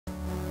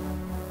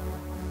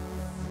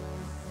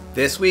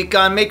This week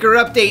on Maker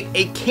Update,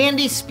 a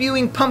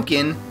candy-spewing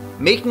pumpkin,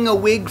 making a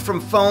wig from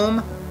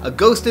foam, a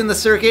ghost in the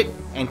circuit,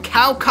 and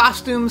cow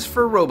costumes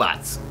for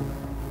robots.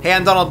 Hey,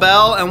 I'm Donald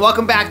Bell, and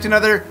welcome back to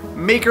another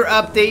Maker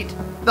Update,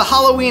 the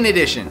Halloween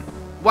edition.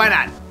 Why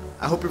not?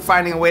 I hope you're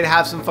finding a way to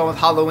have some fun with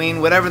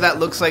Halloween, whatever that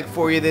looks like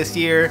for you this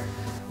year.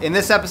 In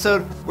this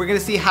episode, we're going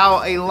to see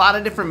how a lot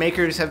of different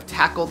makers have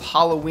tackled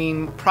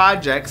Halloween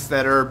projects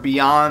that are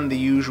beyond the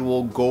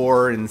usual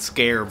gore and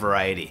scare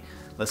variety.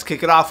 Let's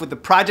kick it off with the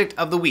project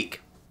of the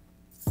week.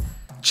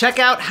 Check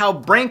out how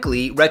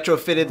Brankly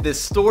retrofitted this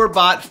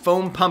store-bought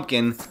foam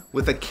pumpkin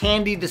with a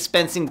candy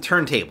dispensing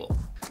turntable.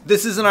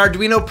 This is an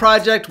Arduino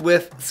project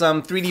with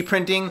some 3D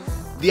printing.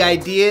 The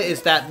idea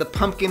is that the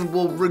pumpkin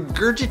will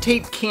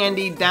regurgitate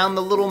candy down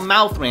the little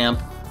mouth ramp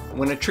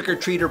when a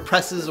trick-or-treater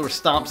presses or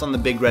stomps on the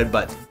big red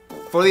button.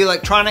 For the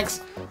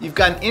electronics, you've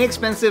got an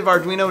inexpensive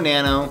Arduino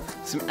Nano,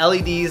 some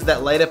LEDs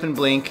that light up and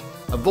blink,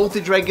 a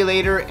voltage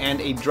regulator, and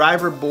a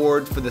driver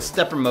board for the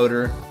stepper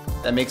motor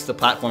that makes the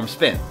platform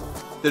spin.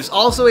 There's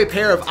also a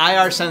pair of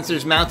IR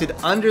sensors mounted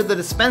under the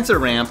dispenser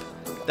ramp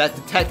that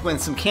detect when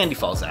some candy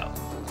falls out.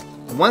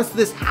 Once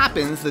this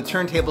happens, the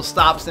turntable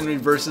stops and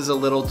reverses a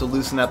little to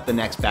loosen up the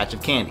next batch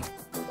of candy.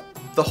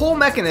 The whole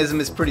mechanism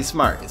is pretty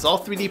smart. It's all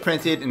 3D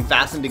printed and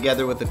fastened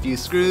together with a few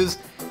screws.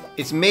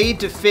 It's made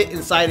to fit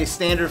inside a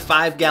standard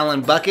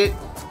 5-gallon bucket.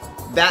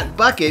 That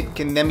bucket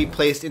can then be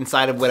placed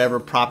inside of whatever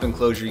prop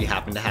enclosure you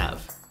happen to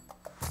have.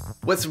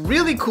 What's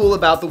really cool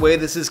about the way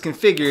this is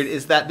configured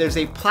is that there's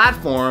a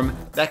platform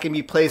that can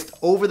be placed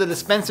over the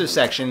dispenser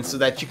section so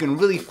that you can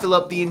really fill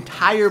up the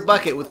entire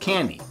bucket with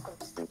candy.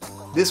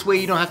 This way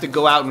you don't have to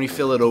go out and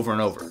refill it over and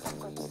over.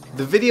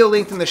 The video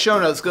linked in the show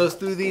notes goes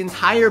through the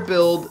entire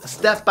build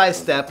step by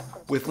step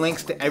with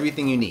links to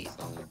everything you need.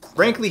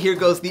 Brankly here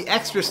goes the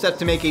extra step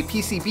to make a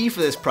PCB for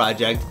this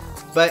project,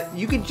 but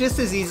you could just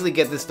as easily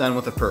get this done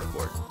with a perf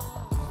board.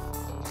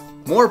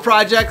 More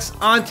projects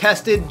on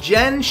Tested.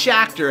 Jen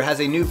Schachter has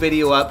a new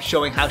video up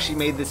showing how she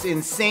made this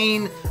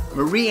insane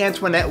Marie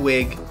Antoinette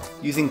wig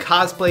using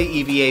cosplay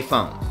EVA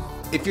foam.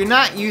 If you're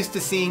not used to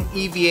seeing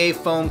EVA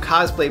foam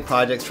cosplay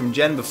projects from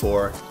Jen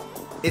before,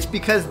 it's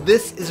because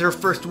this is her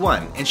first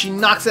one and she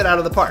knocks it out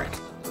of the park.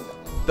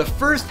 The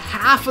first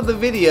half of the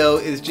video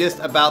is just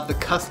about the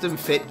custom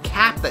fit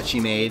cap that she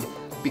made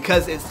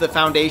because it's the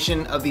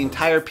foundation of the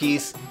entire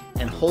piece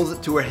and holds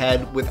it to her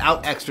head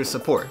without extra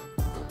support.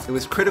 It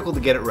was critical to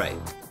get it right.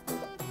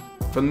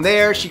 From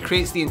there, she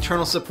creates the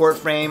internal support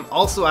frame,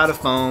 also out of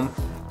foam,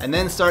 and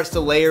then starts to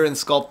layer and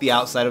sculpt the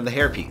outside of the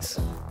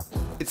hairpiece.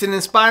 It's an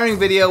inspiring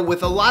video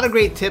with a lot of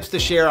great tips to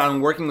share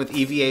on working with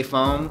EVA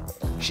foam.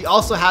 She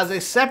also has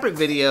a separate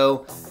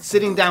video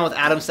sitting down with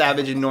Adam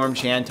Savage and Norm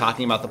Chan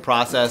talking about the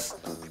process.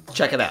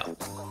 Check it out.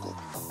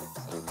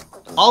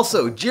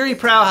 Also, Jiri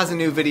Praus has a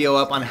new video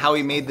up on how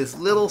he made this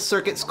little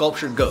circuit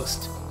sculptured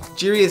ghost.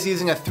 Jiri is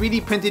using a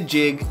 3D printed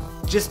jig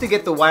just to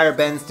get the wire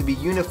bends to be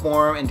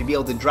uniform and to be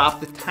able to drop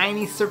the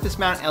tiny surface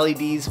mount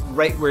LEDs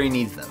right where he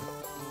needs them.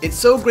 It's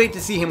so great to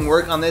see him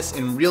work on this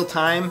in real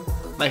time.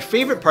 My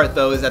favorite part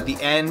though is at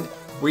the end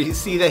where you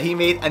see that he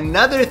made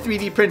another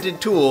 3D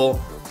printed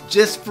tool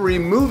just for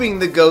removing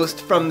the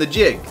ghost from the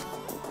jig.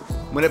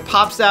 When it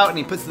pops out and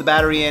he puts the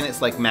battery in,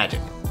 it's like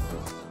magic.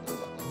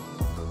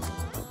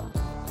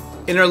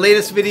 In her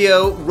latest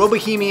video,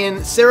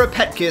 Robohemian Sarah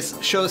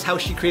Petkus shows how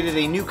she created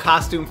a new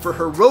costume for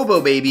her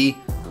robo-baby,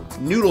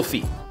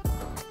 NoodleFeet.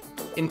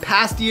 In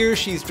past years,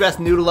 she's dressed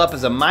Noodle up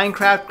as a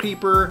Minecraft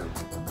creeper,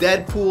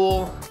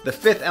 Deadpool, the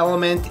Fifth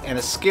Element, and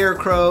a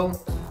scarecrow.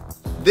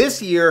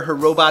 This year, her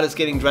robot is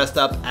getting dressed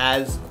up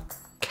as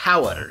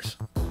cow udders.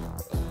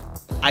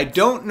 I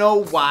don't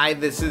know why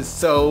this is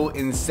so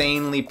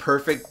insanely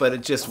perfect, but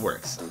it just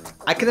works.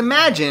 I can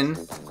imagine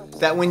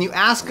that when you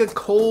ask a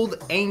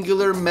cold,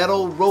 angular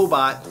metal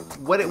robot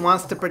what it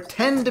wants to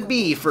pretend to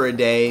be for a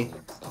day,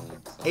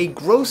 a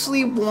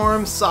grossly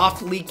warm,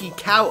 soft, leaky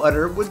cow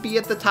udder would be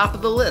at the top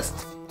of the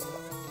list.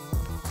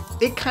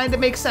 It kinda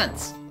makes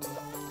sense.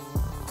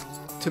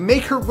 To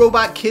make her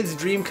robot kid's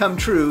dream come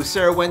true,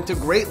 Sarah went to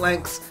great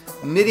lengths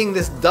knitting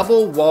this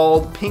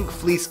double-walled pink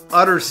fleece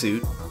udder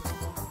suit.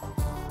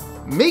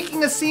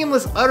 Making a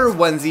seamless udder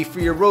onesie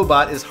for your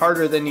robot is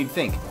harder than you'd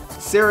think.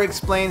 Sarah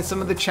explains some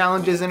of the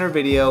challenges in her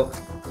video.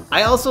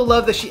 I also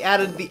love that she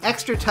added the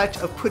extra touch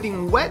of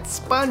putting wet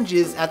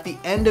sponges at the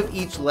end of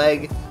each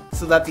leg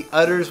so that the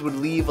udders would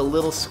leave a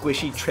little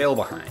squishy trail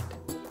behind.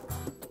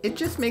 It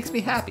just makes me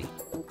happy.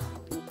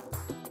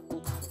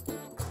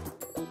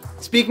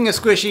 Speaking of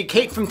squishy,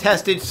 Kayte from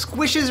Tested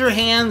squishes her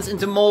hands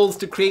into molds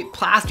to create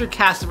plaster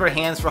casts of her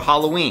hands for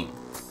Halloween.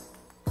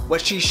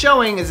 What she's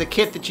showing is a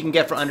kit that you can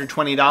get for under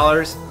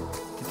 $20.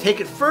 To take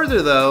it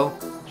further though,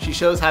 she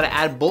shows how to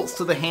add bolts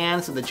to the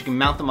hands so that you can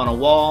mount them on a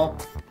wall,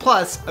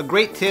 plus a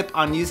great tip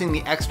on using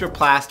the extra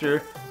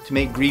plaster to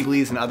make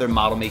greeblies and other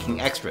model making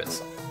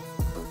extras.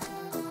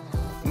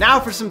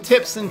 Now for some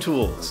tips and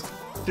tools.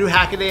 Through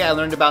Hackaday, I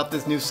learned about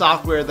this new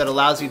software that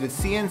allows you to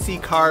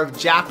CNC carve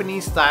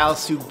Japanese-style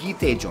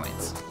Tsugite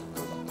joints.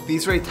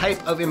 These are a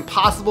type of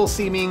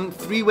impossible-seeming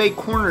three-way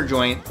corner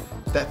joint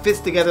that fits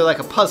together like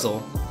a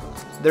puzzle.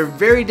 They're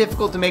very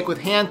difficult to make with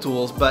hand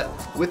tools, but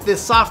with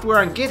this software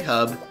on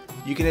GitHub,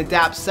 you can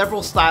adapt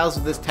several styles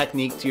of this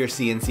technique to your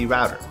CNC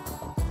router.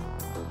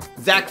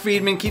 Zack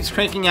Freedman keeps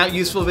cranking out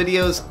useful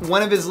videos.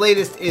 One of his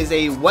latest is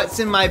a what's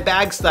in my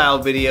bag style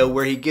video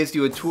where he gives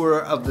you a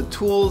tour of the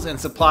tools and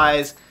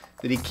supplies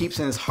that he keeps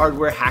in his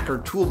hardware hacker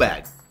tool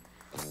bag.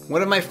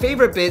 One of my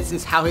favorite bits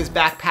is how his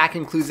backpack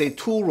includes a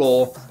tool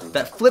roll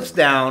that flips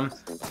down,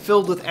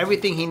 filled with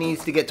everything he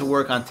needs to get to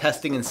work on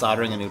testing and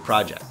soldering a new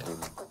project.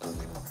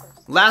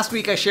 Last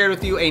week I shared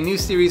with you a new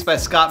series by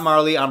Scott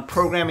Marley on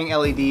programming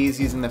LEDs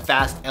using the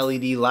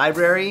FastLED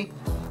library.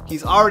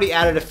 He's already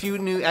added a few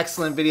new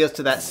excellent videos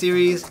to that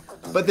series,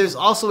 but there's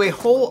also a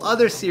whole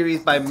other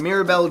series by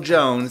Mirabelle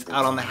Jones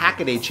out on the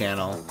Hackaday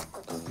channel.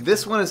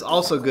 This one is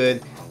also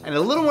good and a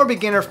little more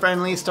beginner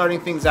friendly,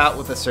 starting things out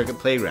with a circuit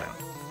playground.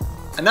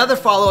 Another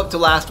follow-up to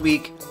last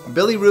week,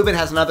 Billie Ruben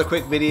has another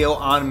quick video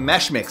on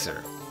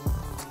Meshmixer.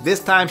 This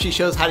time she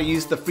shows how to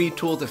use the free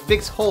tool to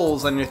fix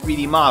holes on your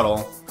 3D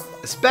model,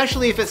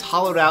 especially if it's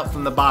hollowed out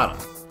from the bottom.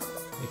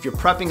 If you're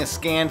prepping a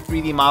scanned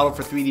 3D model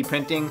for 3D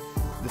printing,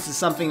 this is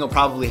something you'll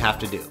probably have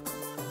to do.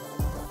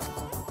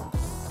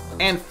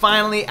 And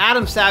finally,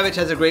 Adam Savage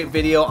has a great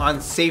video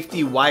on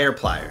safety wire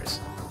pliers.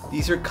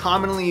 These are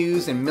commonly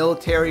used in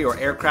military or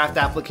aircraft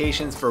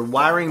applications for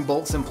wiring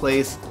bolts in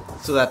place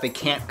so that they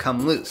can't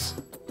come loose.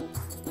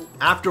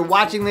 After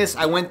watching this,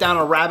 I went down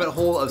a rabbit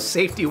hole of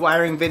safety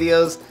wiring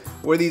videos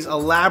where these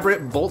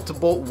elaborate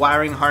bolt-to-bolt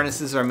wiring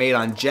harnesses are made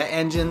on jet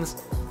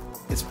engines.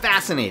 It's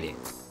fascinating.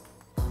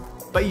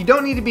 But you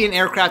don't need to be an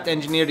aircraft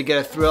engineer to get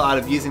a thrill out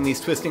of using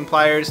these twisting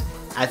pliers.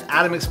 As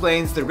Adam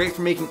explains, they're great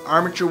for making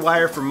armature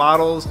wire for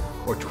models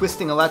or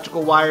twisting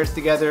electrical wires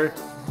together.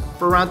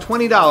 For around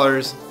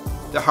 $20,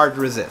 they're hard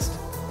to resist.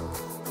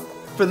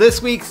 For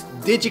this week's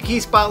Digi-Key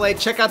Spotlight,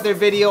 check out their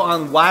video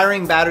on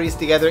wiring batteries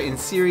together in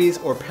series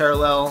or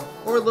parallel,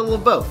 or a little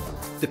of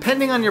both.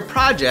 Depending on your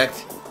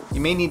project,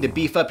 you may need to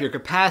beef up your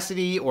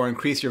capacity or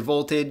increase your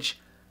voltage.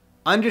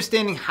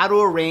 Understanding how to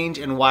arrange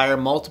and wire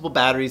multiple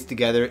batteries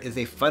together is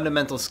a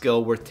fundamental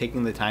skill worth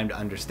taking the time to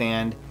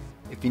understand.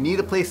 If you need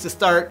a place to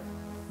start,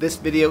 this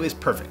video is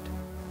perfect.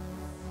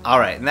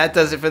 Alright, and that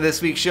does it for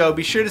this week's show.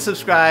 Be sure to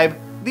subscribe,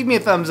 leave me a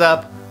thumbs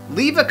up,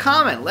 leave a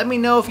comment. Let me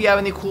know if you have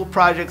any cool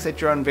projects that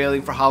you're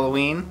unveiling for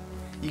Halloween.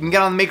 You can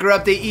get on the Maker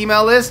Update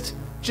email list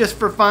just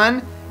for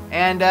fun,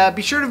 and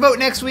be sure to vote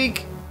next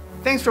week.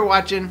 Thanks for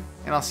watching,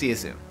 and I'll see you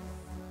soon.